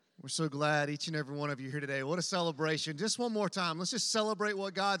We're so glad each and every one of you here today. What a celebration. Just one more time. Let's just celebrate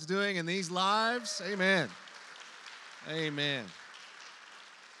what God's doing in these lives. Amen. Amen.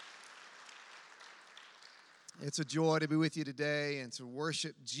 It's a joy to be with you today and to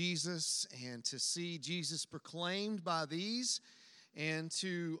worship Jesus and to see Jesus proclaimed by these and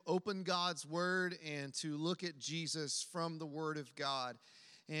to open God's Word and to look at Jesus from the Word of God.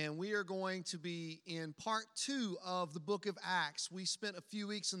 And we are going to be in part 2 of the book of Acts. We spent a few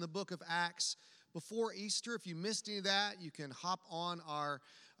weeks in the book of Acts before Easter. If you missed any of that, you can hop on our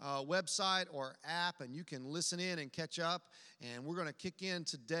website or app and you can listen in and catch up. And we're going to kick in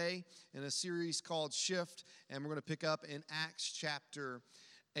today in a series called Shift, and we're going to pick up in Acts chapter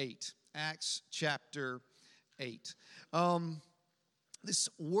 8. Acts chapter 8. This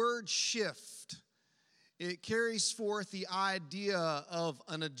word shift, it carries forth the idea of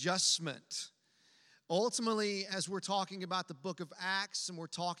an adjustment. Ultimately, as we're talking about the book of Acts and we're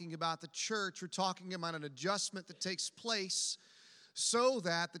talking about the church, we're talking about an adjustment that takes place so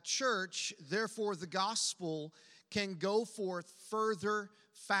that the church, therefore the gospel, can go forth further,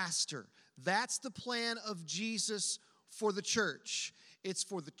 faster. That's the plan of Jesus for the church. It's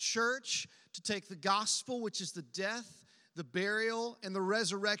for the church to take the gospel, which is the death, the burial, and the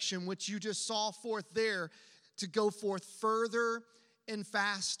resurrection, which you just saw forth there, to go forth further and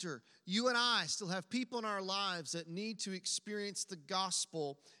faster. You and I still have people in our lives that need to experience the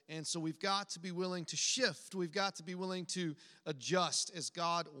gospel, and so we've got to be willing to shift. We've got to be willing to adjust as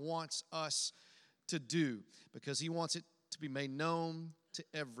God wants us to do, because He wants it to be made known to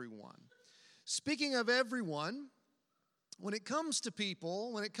everyone. Speaking of everyone, when it comes to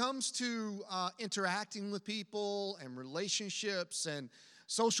people, when it comes to interacting with people and relationships and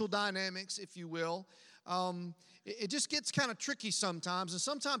social dynamics, if you will, it just gets kind of tricky sometimes. And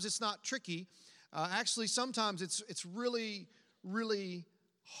sometimes it's not tricky. Actually, sometimes it's really, really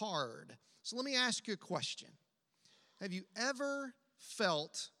hard. So let me ask you a question. Have you ever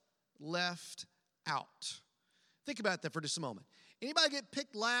felt left out? Think about that for just a moment. Anybody get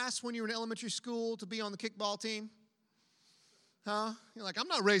picked last when you were in elementary school to be on the kickball team? Huh? You're like, I'm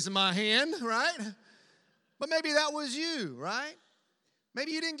not raising my hand, right? But maybe that was you, right?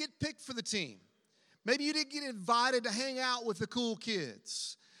 Maybe you didn't get picked for the team. Maybe you didn't get invited to hang out with the cool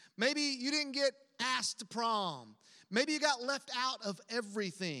kids. Maybe you didn't get asked to prom. Maybe you got left out of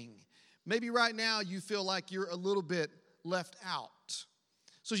everything. Maybe right now you feel like you're a little bit left out.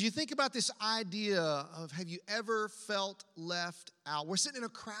 So as you think about this idea of have you ever felt left out? We're sitting in a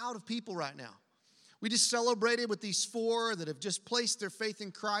crowd of people right now. We just celebrated with these 4 that have just placed their faith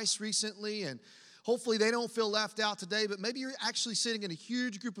in Christ recently, and hopefully they don't feel left out today, but maybe you're actually sitting in a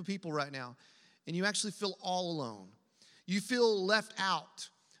huge group of people right now, and you actually feel all alone. You feel left out.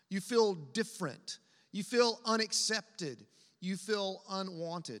 You feel different. You feel unaccepted. You feel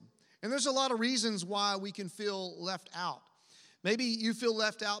unwanted. And there's a lot of reasons why we can feel left out. Maybe you feel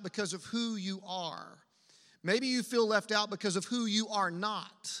left out because of who you are. Maybe you feel left out because of who you are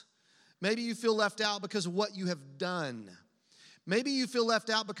not. Maybe you feel left out because of what you have done. Maybe you feel left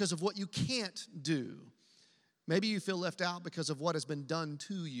out because of what you can't do. Maybe you feel left out because of what has been done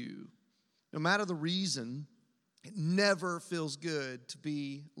to you. No matter the reason, it never feels good to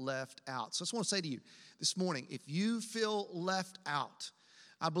be left out. So I just want to say to you this morning, if you feel left out,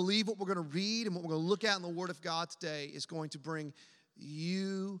 I believe what we're going to read and what we're going to look at in the Word of God today is going to bring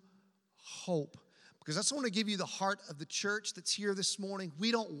you hope. Because I just want to give you the heart of the church that's here this morning.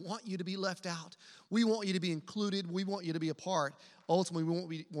 We don't want you to be left out. We want you to be included. We want you to be a part. Ultimately,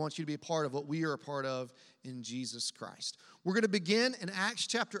 we want you to be a part of what we are a part of in Jesus Christ. We're going to begin in Acts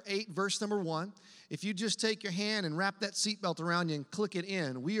chapter 8, verse number 1. If you just take your hand and wrap that seatbelt around you and click it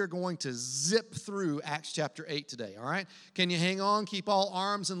in, we are going to zip through Acts chapter 8 today, all right? Can you hang on? Keep all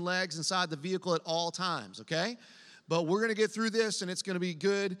arms and legs inside the vehicle at all times, okay? But we're going to get through this, and it's going to be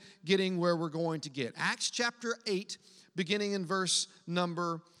good getting where we're going to get. Acts chapter 8, beginning in verse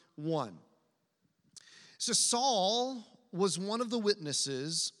number 1. So Saul was one of the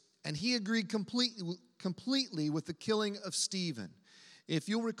witnesses, and he agreed completely with the killing of Stephen. If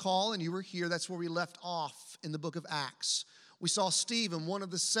you'll recall, and you were here, that's where we left off in the book of Acts. We saw Stephen, one of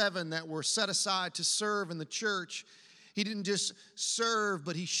the 7 that were set aside to serve in the church. He didn't just serve,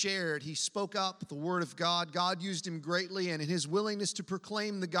 but he shared. He spoke up the word of God. God used him greatly, and in his willingness to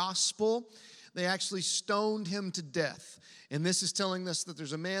proclaim the gospel, they actually stoned him to death. And this is telling us that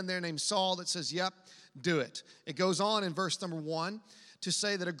there's a man there named Saul that says, yep, do it. It goes on in verse number 1 to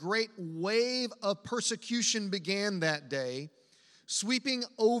say that a great wave of persecution began that day, sweeping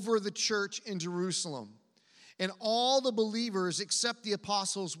over the church in Jerusalem. And all the believers except the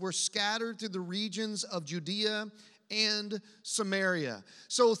apostles were scattered through the regions of Judea and Samaria.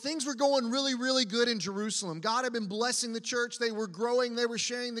 So things were going really, really good in Jerusalem. God had been blessing the church. They were growing. They were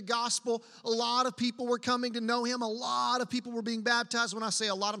sharing the gospel. A lot of people were coming to know him. A lot of people were being baptized. When I say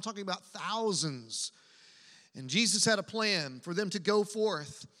a lot, I'm talking about thousands. And Jesus had a plan for them to go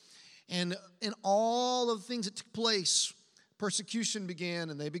forth. And in all of the things that took place, persecution began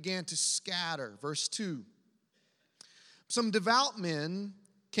and they began to scatter. Verse 2. Some devout men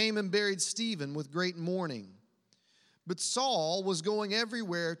came and buried Stephen with great mourning. But Saul was going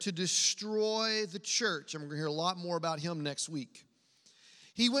everywhere to destroy the church. And we're going to hear a lot more about him next week.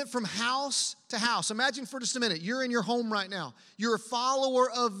 He went from house to house. Imagine for just a minute, you're in your home right now. You're a follower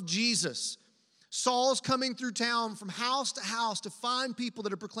of Jesus. Saul's coming through town from house to house to find people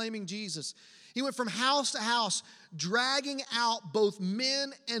that are proclaiming Jesus. He went from house to house, dragging out both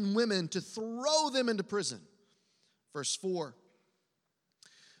men and women to throw them into prison. Verse 4.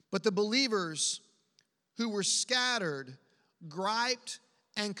 But the believers who were scattered griped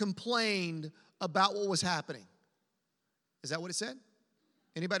and complained about what was happening. Is that what it said?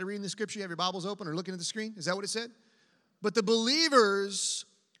 Anybody reading the scripture? You have your Bibles open or looking at the screen? Is that what it said? But the believers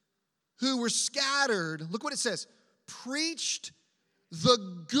who were scattered, look what it says, preached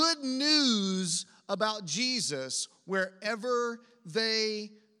the good news about Jesus wherever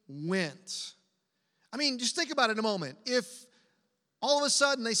they went. I mean, just think about it a moment. If all of a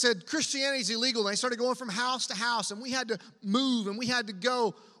sudden they said Christianity is illegal and they started going from house to house and we had to move and we had to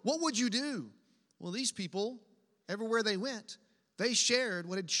go, what would you do? Well, these people, everywhere they went, they shared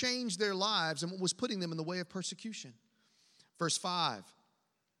what had changed their lives and what was putting them in the way of persecution. Verse 5,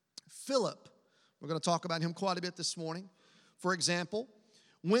 Philip, we're going to talk about him quite a bit this morning, for example,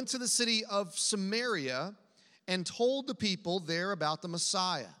 went to the city of Samaria and told the people there about the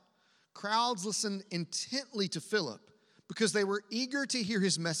Messiah. Crowds listened intently to Philip because they were eager to hear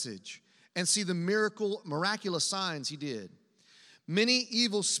his message and see the miraculous signs he did. Many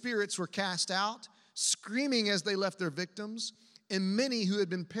evil spirits were cast out, screaming as they left their victims, and many who had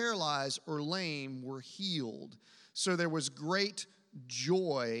been paralyzed or lame were healed. So there was great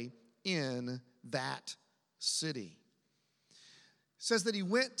joy in that city. It says that he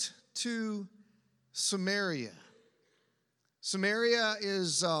went to Samaria. Samaria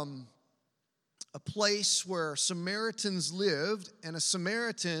is a place where Samaritans lived, and a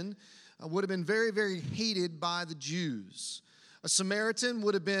Samaritan would have been very, very hated by the Jews. A Samaritan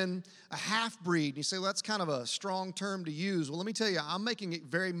would have been a half-breed. You say, well, that's kind of a strong term to use. Well, let me tell you, I'm making it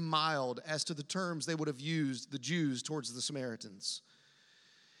very mild as to the terms they would have used, the Jews, towards the Samaritans.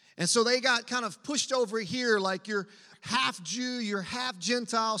 And so they got kind of pushed over here like you're half Jew, you're half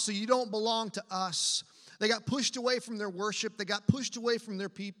Gentile, so you don't belong to us. They got pushed away from their worship. They got pushed away from their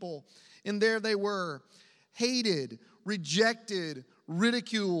people. And there they were, hated, rejected,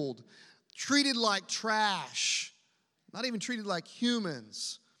 ridiculed, treated like trash, not even treated like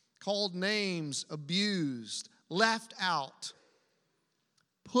humans, called names, abused, left out,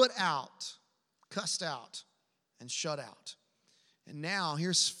 put out, cussed out, and shut out. And now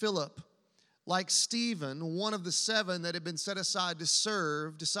here's Philip, like Stephen, one of the 7 that had been set aside to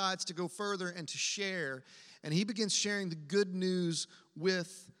serve, decides to go further and to share. And he begins sharing the good news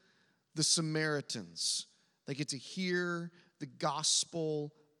with the Samaritans. They get to hear the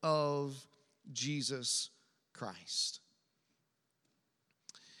gospel of Jesus Christ.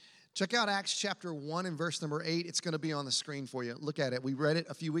 Check out Acts chapter 1 and verse number 8. It's going to be on the screen for you. Look at it. We read it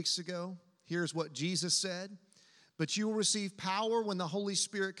a few weeks ago. Here's what Jesus said. But you will receive power when the Holy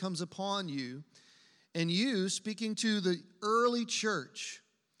Spirit comes upon you. And you, speaking to the early church,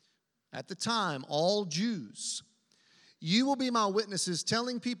 at the time, all Jews, you will be my witnesses,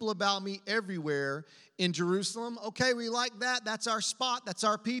 telling people about me everywhere. In Jerusalem, okay, we like that. That's our spot. That's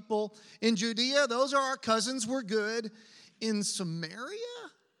our people. In Judea, those are our cousins. We're good. In Samaria?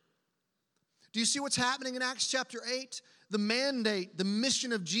 Do you see what's happening in Acts chapter 8? The mandate, the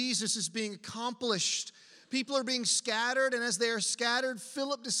mission of Jesus is being accomplished. People are being scattered, and as they are scattered,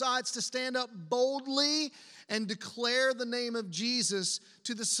 Philip decides to stand up boldly and declare the name of Jesus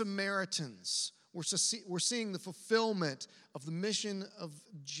to the Samaritans. We're seeing the fulfillment of the mission of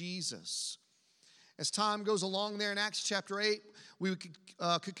Jesus. As time goes along there in Acts chapter 8, we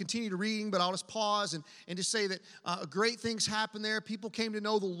could continue to reading, but I'll just pause and just say that great things happened there. People came to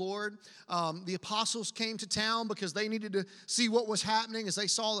know the Lord. The apostles came to town because they needed to see what was happening. As they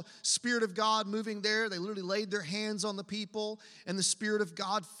saw the Spirit of God moving there, they literally laid their hands on the people, and the Spirit of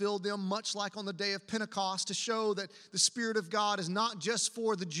God filled them, much like on the day of Pentecost, to show that the Spirit of God is not just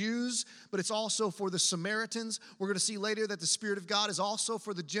for the Jews, but it's also for the Samaritans. We're going to see later that the Spirit of God is also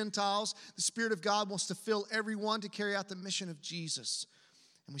for the Gentiles. The Spirit of God wants to fill everyone to carry out the mission of Jesus.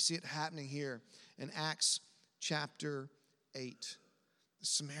 And we see it happening here in Acts chapter 8. The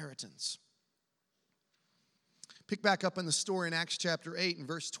Samaritans. Pick back up in the story in Acts chapter 8 and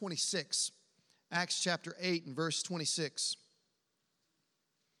verse 26. Acts chapter 8 and verse 26.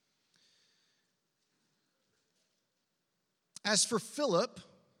 As for Philip,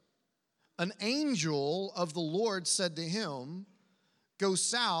 an angel of the Lord said to him, "Go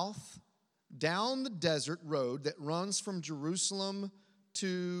south down the desert road that runs from Jerusalem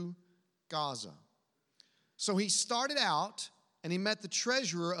to Gaza." So he started out and he met the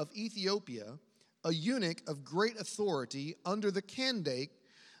treasurer of Ethiopia, a eunuch of great authority under the Candace,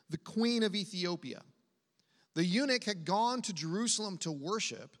 the queen of Ethiopia. The eunuch had gone to Jerusalem to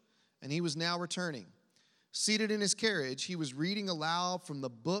worship, and he was now returning. Seated in his carriage, he was reading aloud from the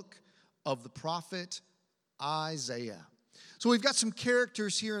book of the prophet Isaiah. So we've got some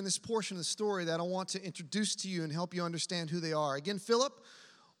characters here in this portion of the story that I want to introduce to you and help you understand who they are. Again, Philip,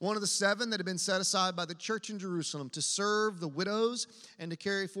 one of the 7 that had been set aside by the church in Jerusalem to serve the widows and to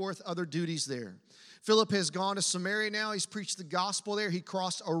carry forth other duties there. Philip has gone to Samaria now. He's preached the gospel there. He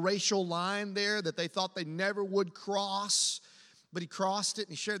crossed a racial line there that they thought they never would cross. But he crossed it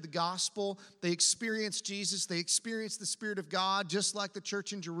and he shared the gospel. They experienced Jesus. They experienced the Spirit of God just like the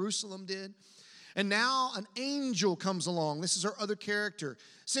church in Jerusalem did. And now an angel comes along. This is our other character.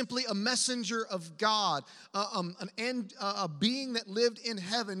 Simply a messenger of God. A being that lived in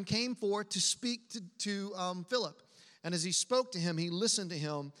heaven came forth to speak to Philip. And as he spoke to him, he listened to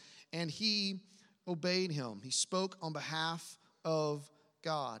him and he obeyed him. He spoke on behalf of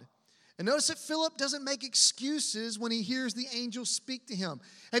God. And notice that Philip doesn't make excuses when he hears the angel speak to him.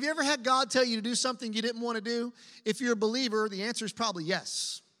 Have you ever had God tell you to do something you didn't want to do? If you're a believer, the answer is probably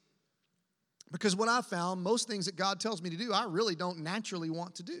yes. Because what I've found, most things that God tells me to do, I really don't naturally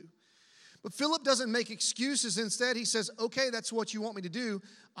want to do. But Philip doesn't make excuses. Instead, he says, okay, that's what you want me to do.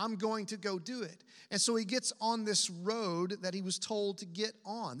 I'm going to go do it. And so he gets on this road that he was told to get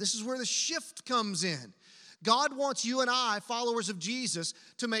on. This is where the shift comes in. God wants you and I, followers of Jesus,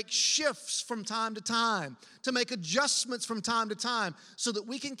 to make shifts from time to time, to make adjustments from time to time, so that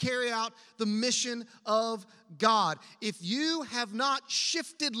we can carry out the mission of God. If you have not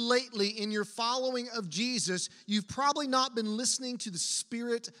shifted lately in your following of Jesus, you've probably not been listening to the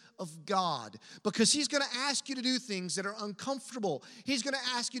Spirit of God, because He's going to ask you to do things that are uncomfortable. He's going to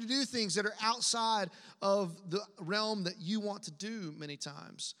ask you to do things that are outside of the realm that you want to do many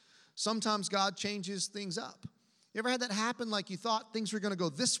times. Sometimes God changes things up. You ever had that happen? Like you thought things were going to go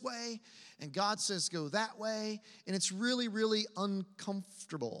this way, and God says go that way, and it's really, really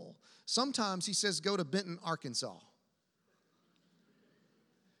uncomfortable. Sometimes He says go to Benton, Arkansas.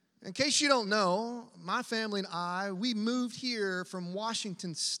 In case you don't know, my family and I, we moved here from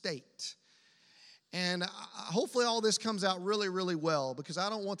Washington State. And hopefully all this comes out really, really well, because I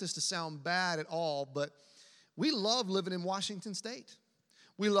don't want this to sound bad at all, but we love living in Washington State.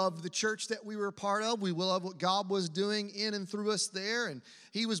 We love the church that we were a part of. We love what God was doing in and through us there. And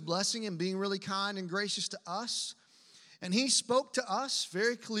He was blessing and being really kind and gracious to us. And He spoke to us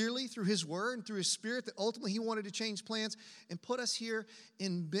very clearly through His Word and through His Spirit that ultimately He wanted to change plans and put us here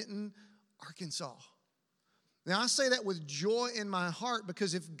in Benton, Arkansas. Now, I say that with joy in my heart,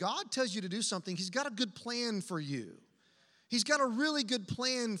 because if God tells you to do something, He's got a good plan for you. He's got a really good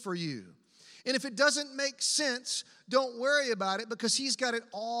plan for you. And if it doesn't make sense, don't worry about it, because He's got it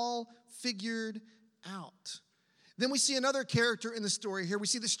all figured out. Then we see another character in the story here. We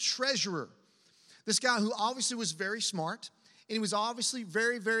see this treasurer, this guy who obviously was very smart, and he was obviously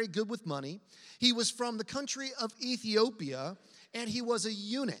very, very good with money. He was from the country of Ethiopia, and he was a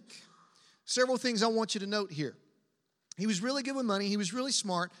eunuch. Several things I want you to note here. He was really good with money. He was really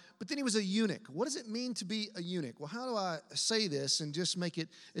smart, but then he was a eunuch. What does it mean to be a eunuch? Well, how do I say this and just make it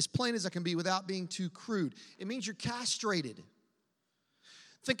as plain as I can be without being too crude? It means you're castrated.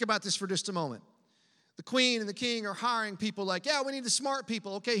 Think about this for just a moment. The queen and the king are hiring people like, yeah, we need the smart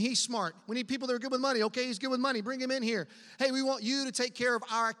people. Okay, he's smart. We need people that are good with money. Okay, he's good with money. Bring him in here. Hey, we want you to take care of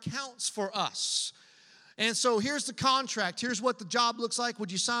our accounts for us. And so here's the contract. Here's what the job looks like.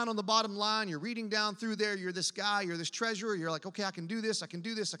 Would you sign on the bottom line? You're reading down through there. You're this guy. You're this treasurer. You're like, okay, I can do this. I can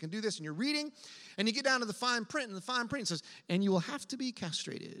do this. I can do this. And you're reading. And you get down to the fine print. And the fine print says, and you will have to be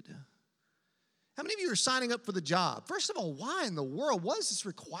castrated. How many of you are signing up for the job? First of all, why in the world? What is this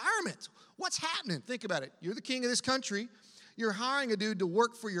requirement? What's happening? Think about it. You're the king of this country. You're hiring a dude to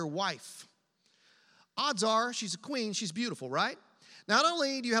work for your wife. Odds are she's a queen. She's beautiful, right? Not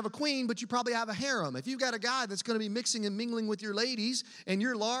only do you have a queen, but you probably have a harem. If you've got a guy that's going to be mixing and mingling with your ladies, and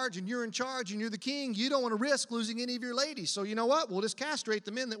you're large and you're in charge and you're the king, you don't want to risk losing any of your ladies. So you know what? We'll just castrate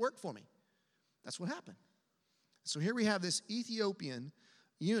the men that work for me. That's what happened. So here we have this Ethiopian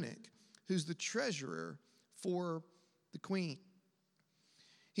eunuch who's the treasurer for the queen.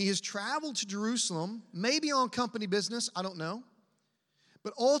 He has traveled to Jerusalem, maybe on company business, I don't know.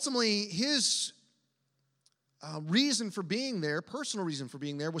 But ultimately, his reason for being there, personal reason for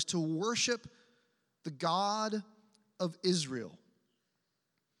being there, was to worship the God of Israel.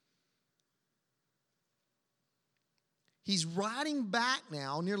 He's riding back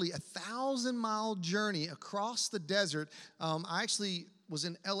now, nearly 1,000-mile journey across the desert. I actually was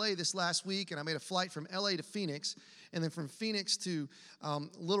in L.A. this last week, and I made a flight from L.A. to Phoenix, and then from Phoenix to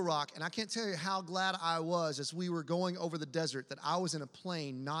Little Rock. And I can't tell you how glad I was as we were going over the desert that I was in a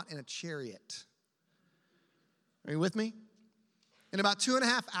plane, not in a chariot. Are you with me? In about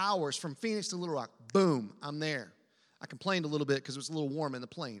 2.5 hours from Phoenix to Little Rock, boom, I'm there. I complained a little bit because it was a little warm in the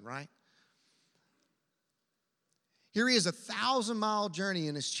plane, right? Here he is, 1,000-mile journey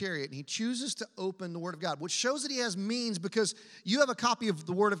in his chariot, and he chooses to open the Word of God, which shows that he has means, because you have a copy of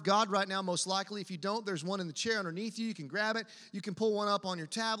the Word of God right now, most likely. If you don't, there's one in the chair underneath you. You can grab it. You can pull one up on your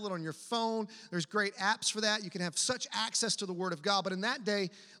tablet, on your phone. There's great apps for that. You can have such access to the Word of God. But in that day,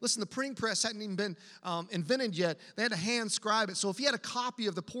 listen, the printing press hadn't even been invented yet. They had to hand scribe it. So if he had a copy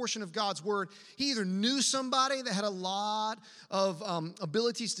of the portion of God's Word, he either knew somebody that had a lot of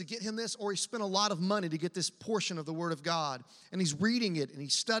abilities to get him this, or he spent a lot of money to get this portion of the Word of God. And he's reading it and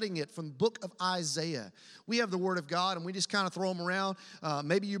he's studying it from the book of Isaiah. We have the Word of God and we just kind of throw them around.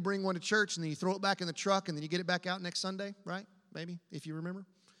 Maybe you bring one to church and then you throw it back in the truck and then you get it back out next Sunday, right? Maybe, if you remember.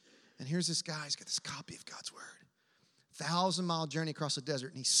 And here's this guy, he's got this copy of God's Word. 1,000-mile journey across the desert,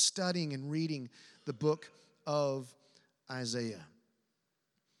 and he's studying and reading the book of Isaiah.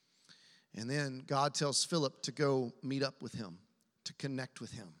 And then God tells Philip to go meet up with him, to connect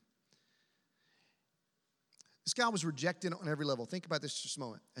with him. This guy was rejected on every level. Think about this just a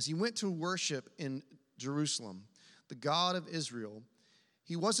moment. As he went to worship in Jerusalem, the God of Israel,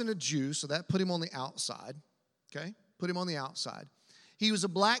 he wasn't a Jew, so that put him on the outside, okay? Put him on the outside. He was a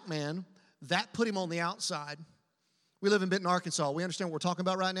black man. That put him on the outside. We live in Benton, Arkansas. We understand what we're talking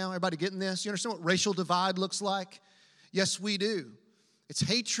about right now? Everybody getting this? You understand what racial divide looks like? Yes, we do. It's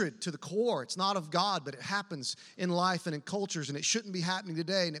hatred to the core. It's not of God, but it happens in life and in cultures, and it shouldn't be happening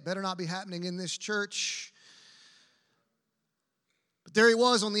today, and it better not be happening in this church. But there he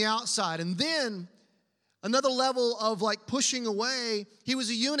was on the outside. And then another level of like pushing away, he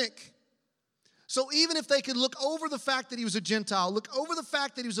was a eunuch. So even if they could look over the fact that he was a Gentile, look over the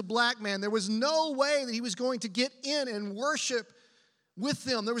fact that he was a black man, there was no way that he was going to get in and worship with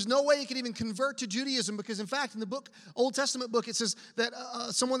them. There was no way he could even convert to Judaism, because in fact in the book, Old Testament book, it says that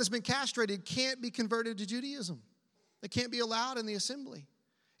someone that's been castrated can't be converted to Judaism. They can't be allowed in the assembly.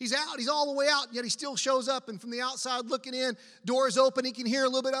 He's out. He's all the way out, yet he still shows up. And from the outside looking in, doors open. He can hear a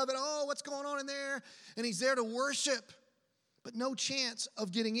little bit of it. Oh, what's going on in there? And he's there to worship, but no chance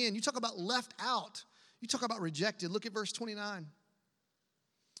of getting in. You talk about left out. You talk about rejected. Look at verse 29.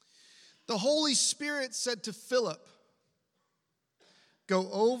 The Holy Spirit said to Philip, go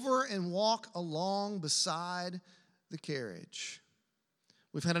over and walk along beside the carriage.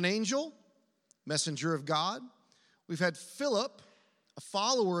 We've had an angel, messenger of God. We've had Philip, a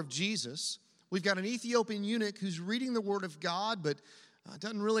follower of Jesus. We've got an Ethiopian eunuch who's reading the Word of God, but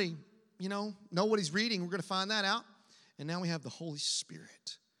doesn't really, know what he's reading. We're going to find that out. And now we have the Holy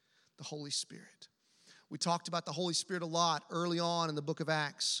Spirit. The Holy Spirit. We talked about the Holy Spirit a lot early on in the book of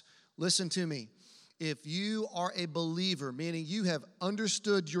Acts. Listen to me. If you are a believer, meaning you have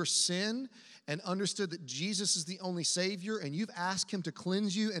understood your sin and understood that Jesus is the only Savior, and you've asked Him to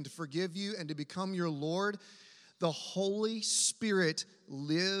cleanse you and to forgive you and to become your Lord, the Holy Spirit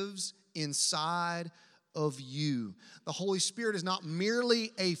lives inside of you. The Holy Spirit is not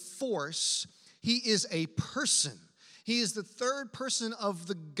merely a force. He is a person. He is the third person of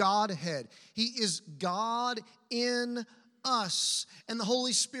the Godhead. He is God in us. And the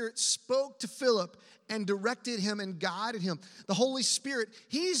Holy Spirit spoke to Philip and directed him and guided him. The Holy Spirit,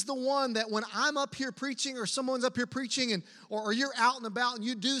 He's the one that when I'm up here preaching, or someone's up here preaching, or you're out and about and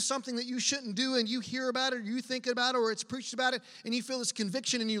you do something that you shouldn't do, and you hear about it, or you think about it, or it's preached about it, and you feel this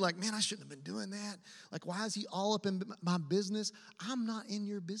conviction, and you're like, man, I shouldn't have been doing that. Like, why is he all up in my business? I'm not in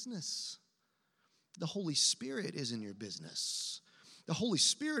your business. The Holy Spirit is in your business. The Holy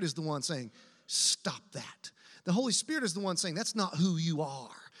Spirit is the one saying, stop that. The Holy Spirit is the one saying, that's not who you are.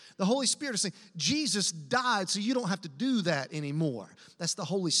 The Holy Spirit is saying, Jesus died so you don't have to do that anymore. That's the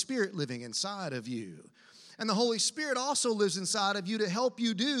Holy Spirit living inside of you. And the Holy Spirit also lives inside of you to help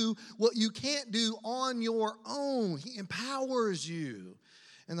you do what you can't do on your own. He empowers you.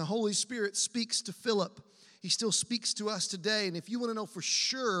 And the Holy Spirit speaks to Philip. He still speaks to us today. And if you want to know for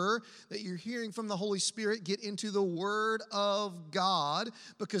sure that you're hearing from the Holy Spirit, get into the Word of God,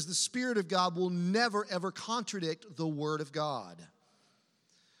 because the Spirit of God will never, ever contradict the Word of God.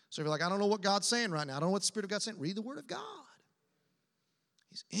 So if you're like, I don't know what God's saying right now, I don't know what the Spirit of God's saying, read the Word of God.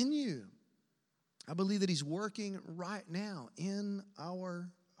 He's in you. I believe that He's working right now in our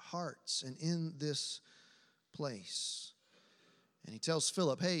hearts and in this place. And He tells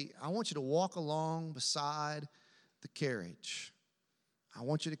Philip, hey, I want you to walk along beside the carriage. I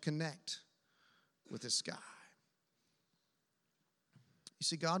want you to connect with this guy. You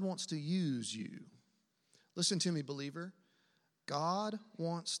see, God wants to use you. Listen to me, believer. God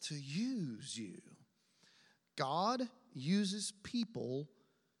wants to use you. God uses people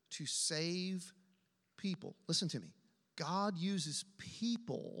to save people. Listen to me. God uses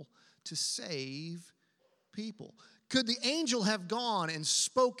people to save people. Could the angel have gone and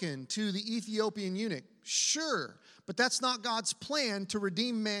spoken to the Ethiopian eunuch? Sure, but that's not God's plan to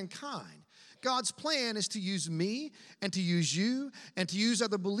redeem mankind. God's plan is to use me and to use you and to use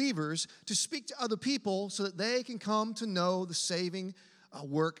other believers to speak to other people so that they can come to know the saving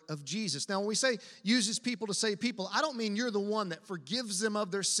work of Jesus. Now, when we say uses people to save people, I don't mean you're the one that forgives them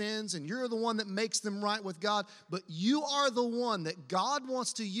of their sins and you're the one that makes them right with God, but you are the one that God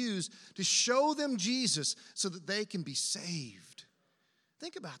wants to use to show them Jesus so that they can be saved.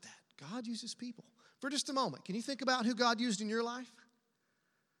 Think about that. God uses people. For just a moment, can you think about who God used in your life?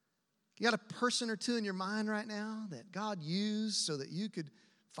 You got a person or two in your mind right now that God used so that you could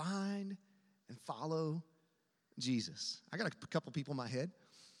find and follow Jesus. I got a couple people in my head.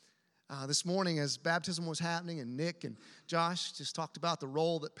 This morning as baptism was happening and Nick and Josh just talked about the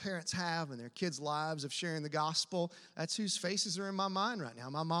role that parents have in their kids' lives of sharing the gospel. That's whose faces are in my mind right now,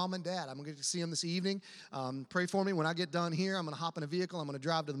 my mom and dad. I'm going to get to see them this evening. Pray for me. When I get done here, I'm going to hop in a vehicle. I'm going to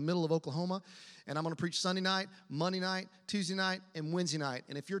drive to the middle of Oklahoma, and I'm going to preach Sunday night, Monday night, Tuesday night, and Wednesday night.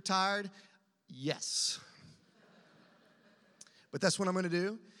 And if you're tired, yes. But that's what I'm going to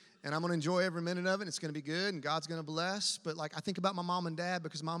do. And I'm going to enjoy every minute of it. It's going to be good, and God's going to bless. But I think about my mom and dad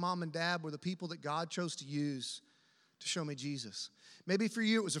because my mom and dad were the people that God chose to use to show me Jesus. Maybe for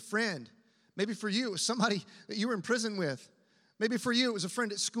you it was a friend. Maybe for you it was somebody that you were in prison with. Maybe for you it was a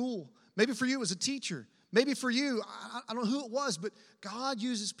friend at school. Maybe for you it was a teacher. Maybe for you, I don't know who it was, but God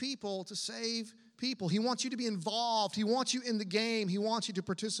uses people to save people. He wants you to be involved. He wants you in the game. He wants you to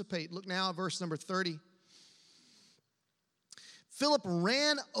participate. Look now at verse number 30. Philip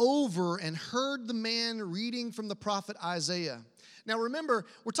ran over and heard the man reading from the prophet Isaiah. Now remember,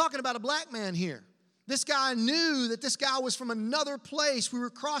 we're talking about a black man here. This guy knew that this guy was from another place. We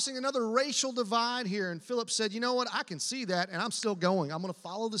were crossing another racial divide here. And Philip said, you know what, I can see that, and I'm still going. I'm going to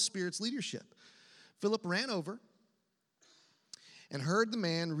follow the Spirit's leadership. Philip ran over and heard the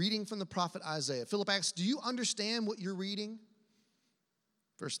man reading from the prophet Isaiah. Philip asked, do you understand what you're reading?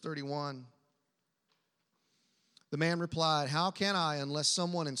 Verse 31. The man replied, how can I unless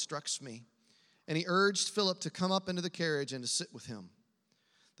someone instructs me? And he urged Philip to come up into the carriage and to sit with him.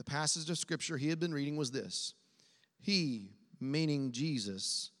 The passage of scripture he had been reading was this. He, meaning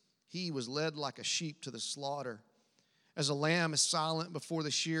Jesus, he was led like a sheep to the slaughter. As a lamb is silent before the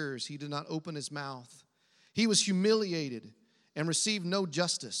shearers, he did not open his mouth. He was humiliated and received no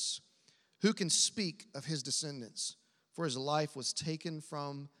justice. Who can speak of his descendants? For his life was taken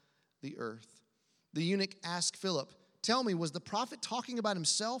from the earth. The eunuch asked Philip, tell me, was the prophet talking about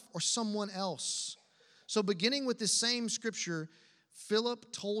himself or someone else? So beginning with this same scripture,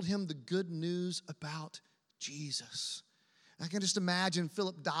 Philip told him the good news about Jesus. I can just imagine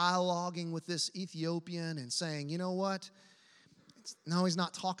Philip dialoguing with this Ethiopian and saying, you know what? No, he's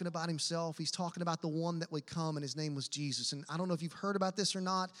not talking about himself. He's talking about the one that would come, and his name was Jesus. And I don't know if you've heard about this or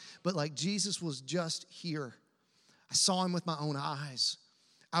not, but Jesus was just here. I saw him with my own eyes.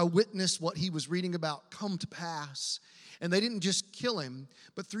 I witnessed what he was reading about come to pass. And they didn't just kill him,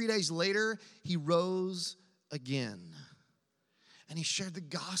 but 3 days later, he rose again. And he shared the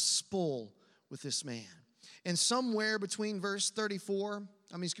gospel with this man. And somewhere between verse 35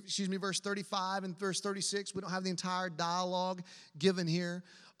 and verse 36, we don't have the entire dialogue given here.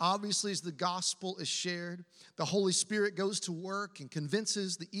 Obviously, as the gospel is shared, the Holy Spirit goes to work and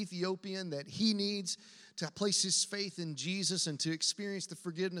convinces the Ethiopian that he needs to place his faith in Jesus and to experience the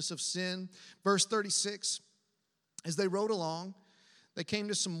forgiveness of sin. Verse 36, as they rode along, they came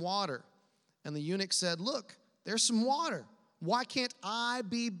to some water. And the eunuch said, look, there's some water. Why can't I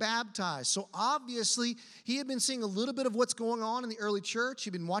be baptized? So obviously, he had been seeing a little bit of what's going on in the early church.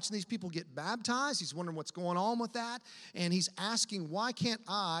 He'd been watching these people get baptized. He's wondering what's going on with that. And he's asking, why can't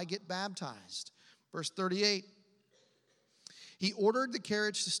I get baptized? Verse 38, he ordered the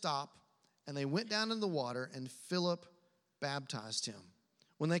carriage to stop, and they went down in the water, and Philip baptized him.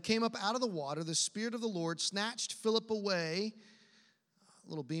 When they came up out of the water, the Spirit of the Lord snatched Philip away. A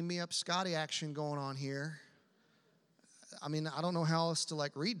little beam me up Scotty action going on here. I mean, I don't know how else to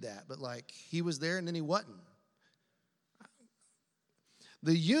read that, but he was there and then he wasn't.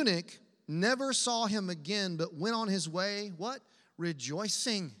 The eunuch never saw him again, but went on his way, what?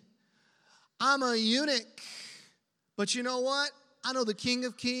 Rejoicing. I'm a eunuch, but you know what? I know the King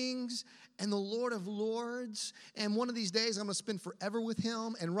of Kings and the Lord of Lords, and one of these days I'm going to spend forever with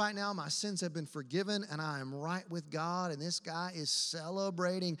him, and right now my sins have been forgiven, and I am right with God, and this guy is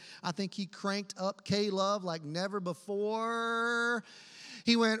celebrating. I think he cranked up K-Love like never before.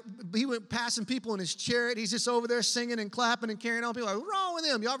 He went passing people in his chariot. He's just over there singing and clapping and carrying on. People are like, what's wrong with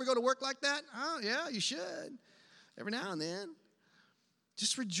him? Y'all ever go to work like that? Oh, yeah, you should. Every now and then.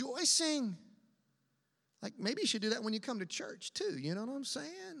 Just rejoicing. Maybe you should do that when you come to church too. You know what I'm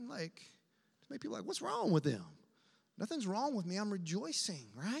saying? Make people what's wrong with them? Nothing's wrong with me. I'm rejoicing,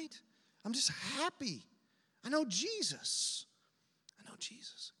 right? I'm just happy. I know Jesus.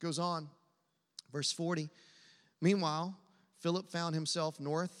 Goes on, verse 40. Meanwhile, Philip found himself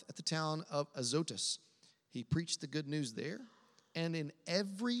north at the town of Azotus. He preached the good news there and in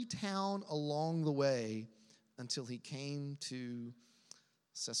every town along the way until he came to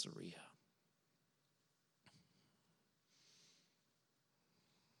Caesarea.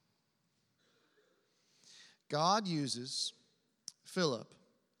 God uses Philip,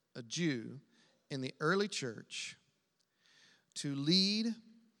 a Jew, in the early church to lead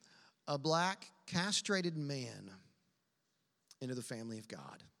a black castrated man into the family of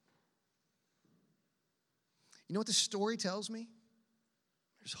God. You know what this story tells me?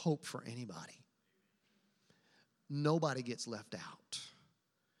 There's hope for anybody. Nobody gets left out.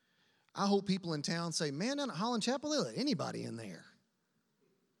 I hope people in town say, man, down at Holland Chapel, they let anybody in there.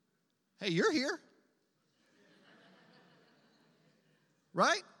 Hey, you're here.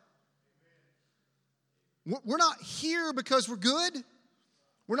 Right? We're not here because we're good.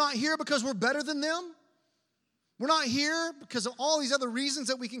 We're not here because we're better than them. We're not here because of all these other reasons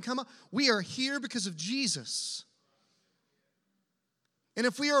that we can come up. We are here because of Jesus. And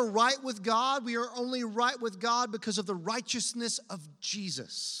if we are right with God, we are only right with God because of the righteousness of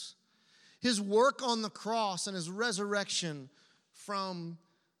Jesus. His work on the cross and his resurrection from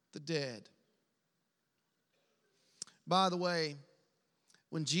the dead. By the way,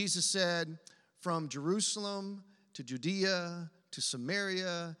 when Jesus said, from Jerusalem to Judea to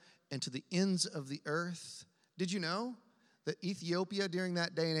Samaria and to the ends of the earth, did you know that Ethiopia during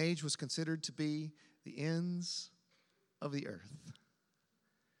that day and age was considered to be the ends of the earth?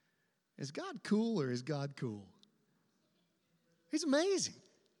 Is God cool or is God cool? He's amazing.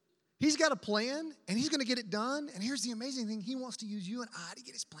 He's got a plan and he's going to get it done. And here's the amazing thing. He wants to use you and I to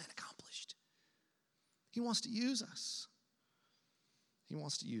get his plan accomplished. He wants to use us. He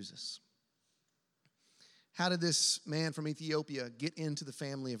wants to use us. How did this man from Ethiopia get into the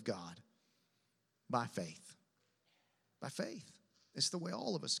family of God? By faith. By faith. It's the way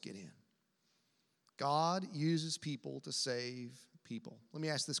all of us get in. God uses people to save people. Let me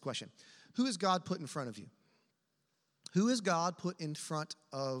ask this question. Who has God put in front of you? Who has God put in front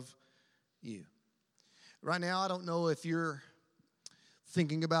of you? Right now, I don't know if you're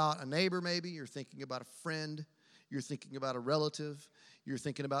thinking about a neighbor maybe, you're thinking about a friend, you're thinking about a relative, you're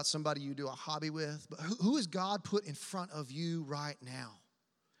thinking about somebody you do a hobby with, but who has God put in front of you right now?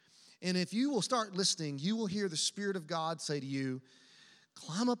 And if you will start listening, you will hear the Spirit of God say to you,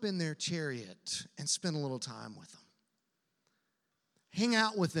 climb up in their chariot and spend a little time with them. Hang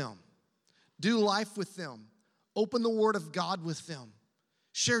out with them. Do life with them. Open the Word of God with them.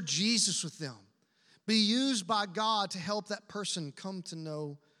 Share Jesus with them. Be used by God to help that person come to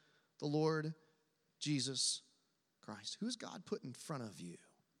know the Lord Jesus Christ. Who has God put in front of you?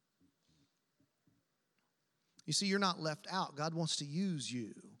 You see, you're not left out. God wants to use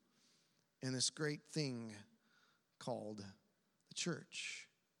you in this great thing called the church.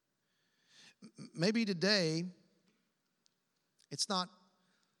 Maybe today, it's not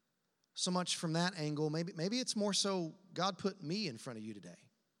so much from that angle. Maybe it's more so God put me in front of you today.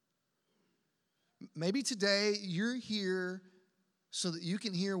 Maybe today you're here so that you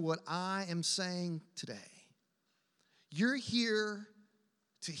can hear what I am saying today. You're here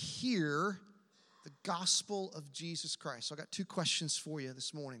to hear the gospel of Jesus Christ. So I got two questions for you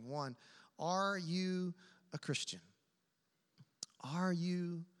this morning. One, are you a Christian? Are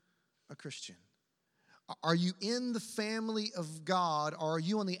you a Christian? Are you in the family of God, or are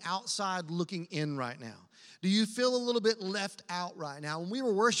you on the outside looking in right now? Do you feel a little bit left out right now? When we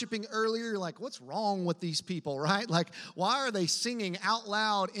were worshiping earlier, you're like, what's wrong with these people, right? Like, why are they singing out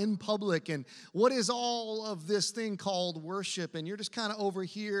loud in public? And what is all of this thing called worship? And you're just kind of over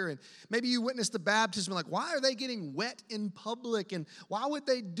here. And maybe you witnessed the baptism, like, why are they getting wet in public? And why would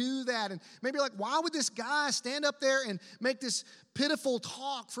they do that? And maybe you're like, why would this guy stand up there and make this pitiful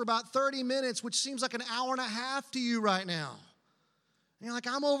talk for about 30 minutes, which seems like an hour and a half to you right now? And you're like,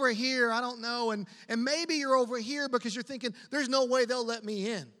 I'm over here, I don't know. And maybe you're over here because you're thinking, there's no way they'll let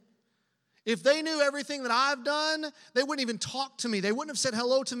me in. If they knew everything that I've done, they wouldn't even talk to me. They wouldn't have said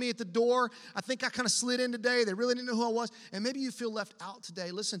hello to me at the door. I think I kind of slid in today. They really didn't know who I was. And maybe you feel left out today.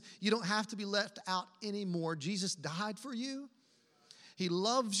 Listen, you don't have to be left out anymore. Jesus died for you. He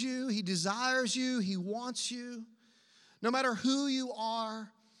loves you. He desires you. He wants you. No matter who you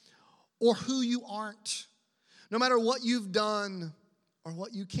are or who you aren't, no matter what you've done or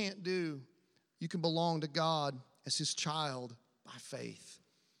what you can't do, you can belong to God as His child by faith.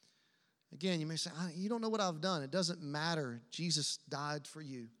 Again, you may say, you don't know what I've done. It doesn't matter. Jesus died for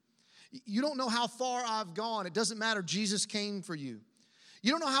you. You don't know how far I've gone. It doesn't matter. Jesus came for you. You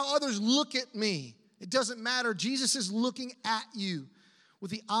don't know how others look at me. It doesn't matter. Jesus is looking at you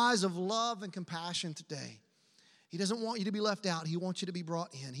with the eyes of love and compassion today. He doesn't want you to be left out. He wants you to be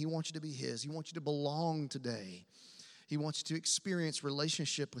brought in. He wants you to be His. He wants you to belong today. He wants you to experience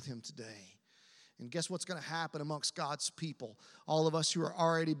relationship with Him today. And guess what's going to happen amongst God's people? All of us who are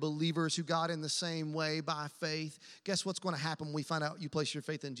already believers, who got in the same way by faith, guess what's going to happen when we find out you place your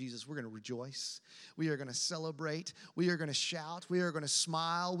faith in Jesus? We're going to rejoice. We are going to celebrate. We are going to shout. We are going to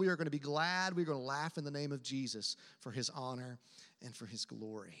smile. We are going to be glad. We're going to laugh in the name of Jesus for His honor and for His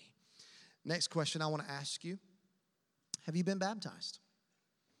glory. Next question I want to ask you. Have you been baptized?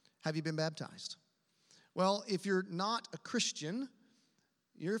 Have you been baptized? Well, if you're not a Christian,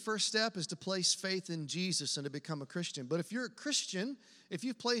 your first step is to place faith in Jesus and to become a Christian. But if you're a Christian, if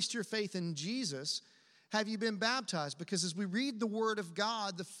you've placed your faith in Jesus, have you been baptized? Because as we read the Word of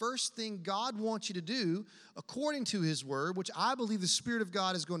God, the first thing God wants you to do, according to His Word, which I believe the Spirit of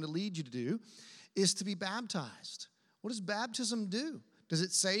God is going to lead you to do, is to be baptized. What does baptism do? Does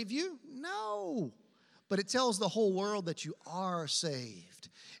it save you? No. But it tells the whole world that you are saved.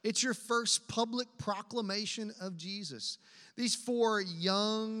 It's your first public proclamation of Jesus. These four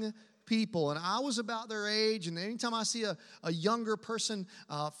young people, and I was about their age, and anytime I see a younger person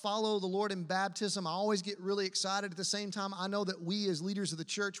follow the Lord in baptism, I always get really excited. At the same time, I know that we as leaders of the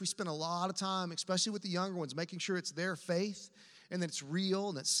church, we spend a lot of time, especially with the younger ones, making sure it's their faith and that it's real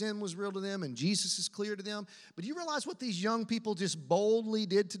and that sin was real to them and Jesus is clear to them. But do you realize what these young people just boldly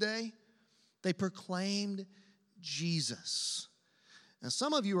did today? They proclaimed Jesus. Now,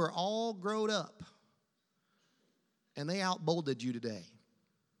 some of you are all grown up, and they outbolded you today.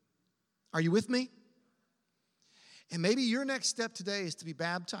 Are you with me? And maybe your next step today is to be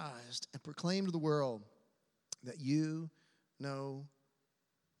baptized and proclaim to the world that you know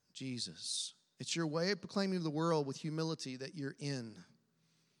Jesus. It's your way of proclaiming to the world with humility that you're in.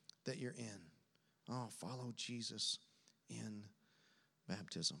 That you're in. Oh, follow Jesus in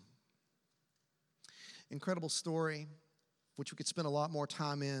baptism. Incredible story, which we could spend a lot more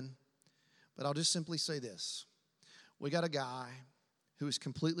time in, but I'll just simply say this. We got a guy who was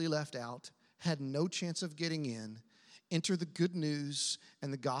completely left out, had no chance of getting in, enter the good news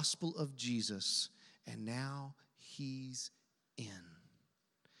and the gospel of Jesus, and now he's in.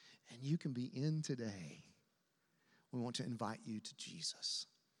 And you can be in today. We want to invite you to Jesus.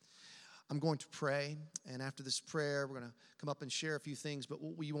 I'm going to pray, and after this prayer, we're going to come up and share a few things, but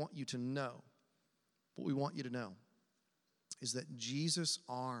what we want you to know is that Jesus'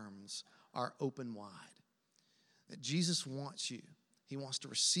 arms are open wide. That Jesus wants you. He wants to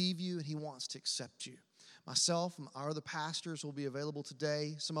receive you, and He wants to accept you. Myself and our other pastors will be available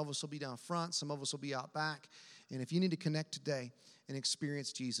today. Some of us will be down front. Some of us will be out back. And if you need to connect today and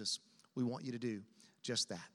experience Jesus, we want you to do just that.